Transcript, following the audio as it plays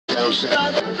Hey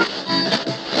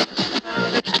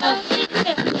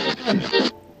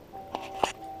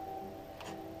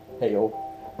all,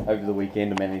 over the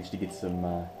weekend I managed to get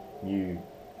some new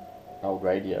old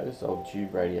radios, old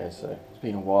tube radios, so it's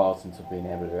been a while since I've been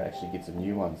able to actually get some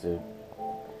new ones. You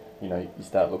know, you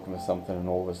start looking for something and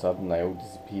all of a sudden they all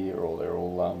disappear, or they're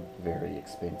all very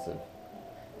expensive.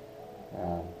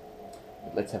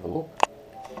 But let's have a look.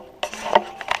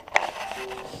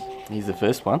 Here's the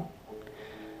first one.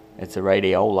 It's a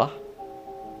Radiola.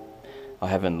 I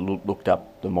haven't looked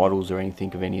up the models or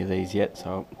anything of any of these yet,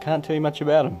 so I can't tell you much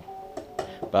about them.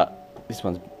 But this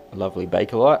one's a lovely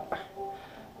Bakelite.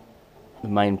 The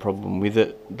main problem with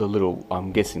it,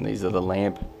 I'm guessing these are the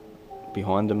lamp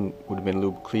behind them, would have been a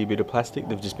little clear bit of plastic.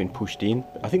 They've just been pushed in.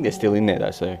 I think they're still in there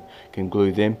though, so you can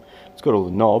glue them. It's got all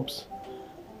the knobs,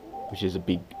 which is a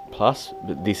big plus,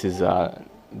 but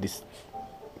this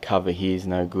cover here is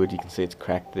no good. You can see it's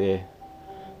cracked there.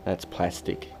 That's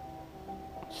plastic.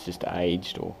 It's just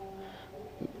aged, or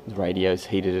the radio's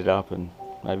heated it up and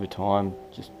over time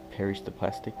just perished the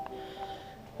plastic.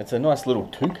 It's a nice little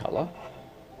two colour.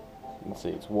 You can see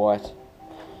it's white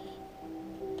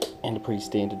and a pretty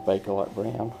standard Bakelite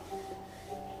brown.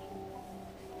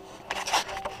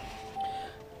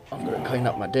 I've got to clean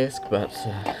up my desk, but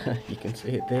you can see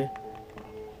it there.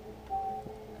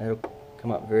 It'll come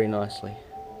up very nicely.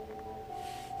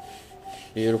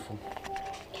 Beautiful.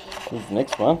 Here's the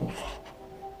next one.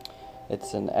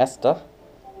 It's an Asta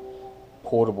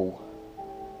portable.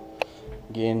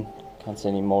 Again, can't see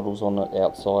any models on it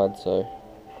outside, so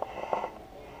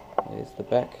there's the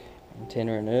back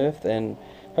antenna and earth, and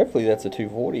hopefully that's a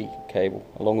 240 cable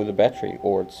along with a battery,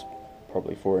 or it's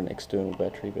probably for an external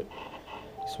battery, but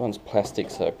this one's plastic,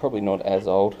 so probably not as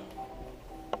old.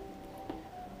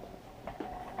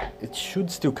 It should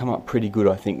still come up pretty good,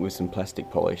 I think, with some plastic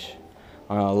polish.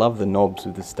 I love the knobs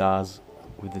with the stars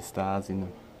in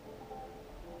them.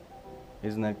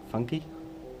 Isn't that funky?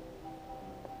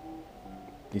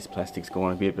 This plastic's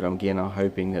gone a bit, but again I'm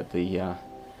hoping that the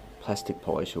plastic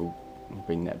polish will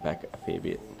bring that back a fair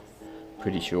bit.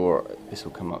 Pretty sure this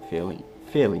will come up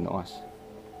fairly nice.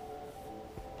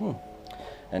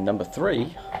 And number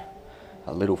 3,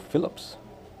 a little Philips,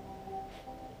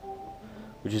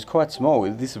 which is quite small.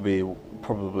 This will be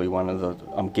probably one of the,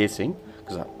 I'm guessing,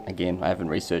 because again I haven't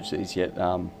researched these yet,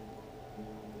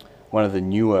 one of the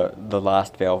newer, the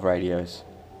last valve radios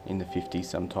in the 50s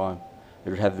sometime. It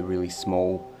would have the really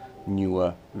small,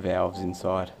 newer valves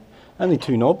inside. Only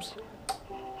 2 knobs.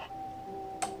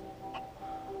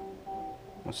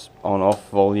 On, off,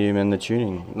 volume, and the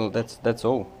tuning. Look, that's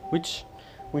all. Which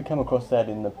we come across that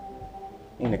in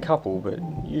a couple, but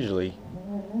usually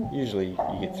you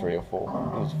get 3 or 4.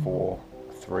 It was 4,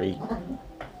 3.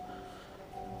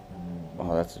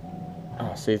 Oh,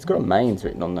 see, it's got a mains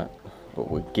written on that. But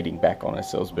we're getting back on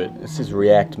ourselves, but it says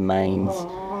React mains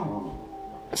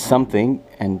something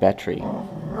and battery.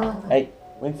 Hey,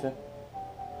 Winston.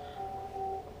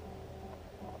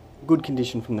 Good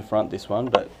condition from the front, this one,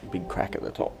 but big crack at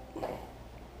the top.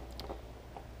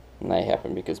 And they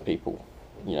happen because people,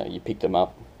 you know, you pick them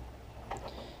up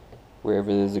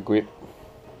wherever there's a grip.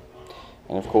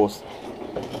 And of course,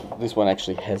 this one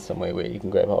actually has somewhere where you can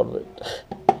grab hold of it.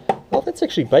 Oh, that's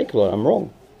actually Bakelite. I'm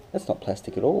wrong. That's not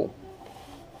plastic at all.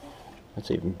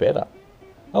 That's even better.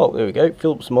 Oh, there we go.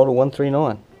 Philips model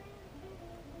 139.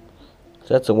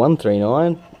 So that's a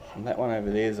 139, and that one over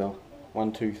there is a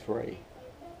 123.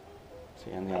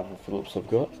 See how many other Philips I've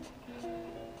got.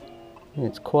 And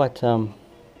it's quite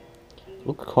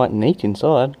looks quite neat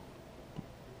inside.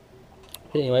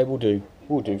 But anyway, we'll do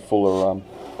fuller.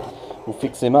 We'll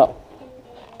fix them up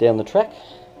down the track,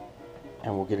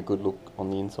 and we'll get a good look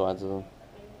on the insides of them.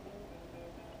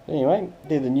 Anyway,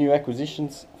 they're the new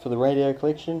acquisitions for the radio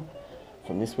collection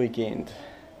from this weekend.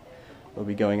 They'll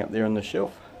be going up there on the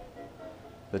shelf.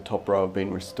 The top row have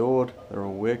been restored, they're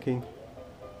all working.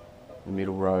 The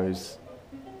middle row's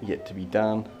yet to be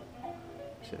done.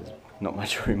 There's not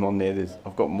much room on there.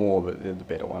 I've got more, but they're the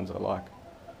better ones I like.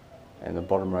 And the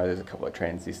bottom row, there's a couple of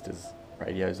transistors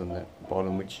radios on the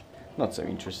bottom, which I'm not so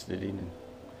interested in, and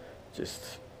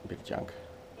just a bit of junk.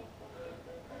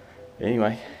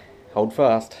 Anyway, hold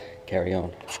fast, carry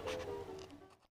on.